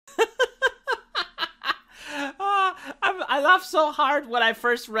laughed so hard when I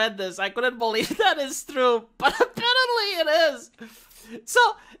first read this. I couldn't believe that is true, but apparently it is. So,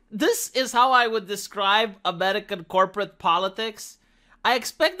 this is how I would describe American corporate politics. I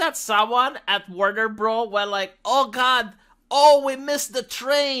expect that someone at Warner Bros. Went like, oh god, oh we missed the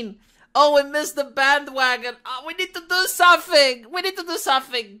train. Oh, we missed the bandwagon. Oh, we need to do something. We need to do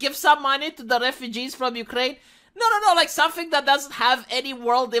something. Give some money to the refugees from Ukraine. No, like something that doesn't have any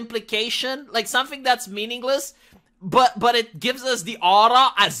world implication. Like something that's meaningless. But it gives us the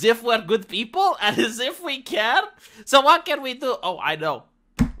aura as if we're good people and as if we care. So what can we do? Oh, I know.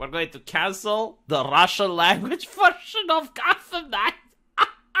 We're going to cancel the Russian language version of Gotham Knights.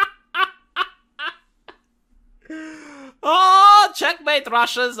 Oh, checkmate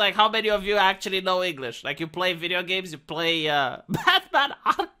Russians. Like, how many of you actually know English? Like, you play video games, you play Batman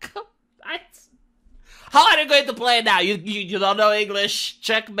Arkham Knights. How are you going to play now? You don't know English.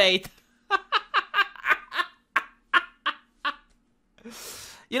 Checkmate.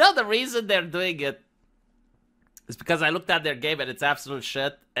 You know, the reason they're doing it is because I looked at their game and it's absolute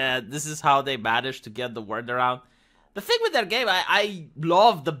shit. And this is how they managed to get the word around. The thing with their game, I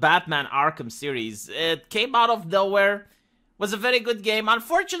love the Batman Arkham series. It came out of nowhere. Was a very good game.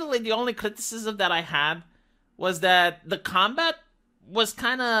 Unfortunately, the only criticism that I had was that the combat was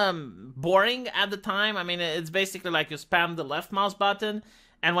kind of boring at the time. I mean, it's basically like you spam the left mouse button,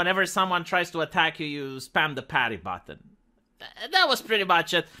 and whenever someone tries to attack you, you spam the parry button. That was pretty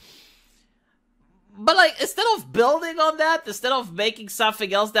much it. But, like, instead of building on that, instead of making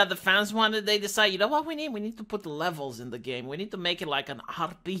something else that the fans wanted, they decide, you know what we need? We need to put levels in the game. We need to make it like an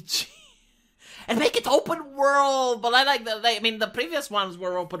RPG. And make it open world. But I like that. I mean, the previous ones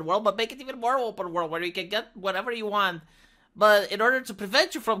were open world, but make it even more open world where you can get whatever you want. But in order to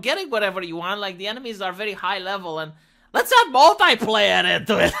prevent you from getting whatever you want, like, the enemies are very high level. And let's add multiplayer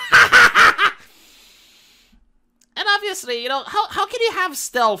into it. And obviously, you know, how can you have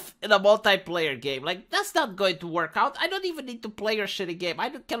stealth in a multiplayer game? Like, that's not going to work out. I don't even need to play your shitty game. I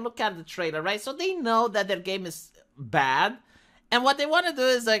can look at the trailer, right? So they know that their game is bad. And what they want to do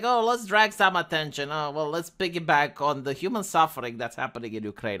is like, oh, let's drag some attention. Oh, well, let's piggyback on the human suffering that's happening in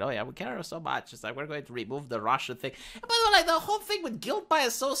Ukraine. Oh, yeah, we care so much. It's like, we're going to remove the Russian thing. And by the way, like, the whole thing with guilt by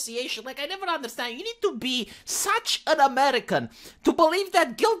association, like, I never understand. You need to be such an American to believe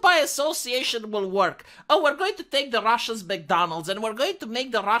that guilt by association will work. Oh, we're going to take the Russians' McDonald's and we're going to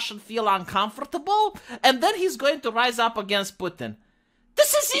make the Russian feel uncomfortable. And then he's going to rise up against Putin.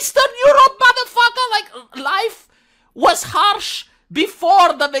 This is Eastern Europe, motherfucker. Like, life was harsh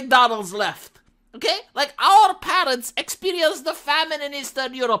before the McDonald's left. Okay? Like, our parents experienced the famine in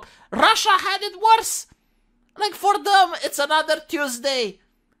Eastern Europe. Russia had it worse. Like, for them, it's another Tuesday.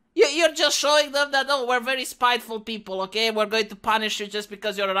 You're just showing them that, oh, we're very spiteful people, okay? We're going to punish you just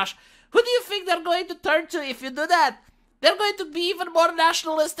because you're a Russian. Who do you think they're going to turn to if you do that? They're going to be even more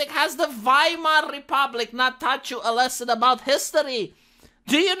nationalistic. Has the Weimar Republic not taught you a lesson about history?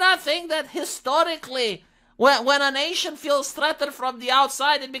 Do you not think that historically, when a nation feels threatened from the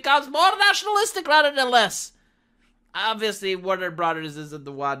outside, it becomes more nationalistic rather than less? Obviously, Warner Brothers isn't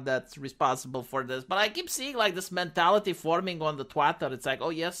the one that's responsible for this, but I keep seeing like this mentality forming on the Twitter. It's like, oh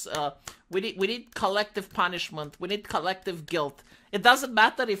yes, we need collective punishment. We need collective guilt. It doesn't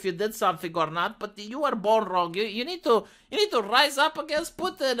matter if you did something or not, but you were born wrong. You need to rise up against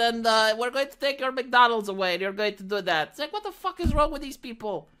Putin, and we're going to take your McDonald's away, and you're going to do that. It's like, what the fuck is wrong with these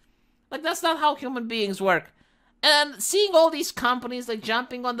people? Like, that's not how human beings work. And seeing all these companies, like,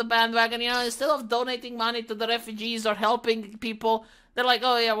 jumping on the bandwagon, you know, instead of donating money to the refugees or helping people, they're like,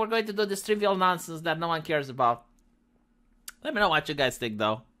 oh, yeah, we're going to do this trivial nonsense that no one cares about. Let me know what you guys think,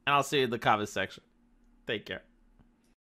 though. And I'll see you in the comment section. Take care.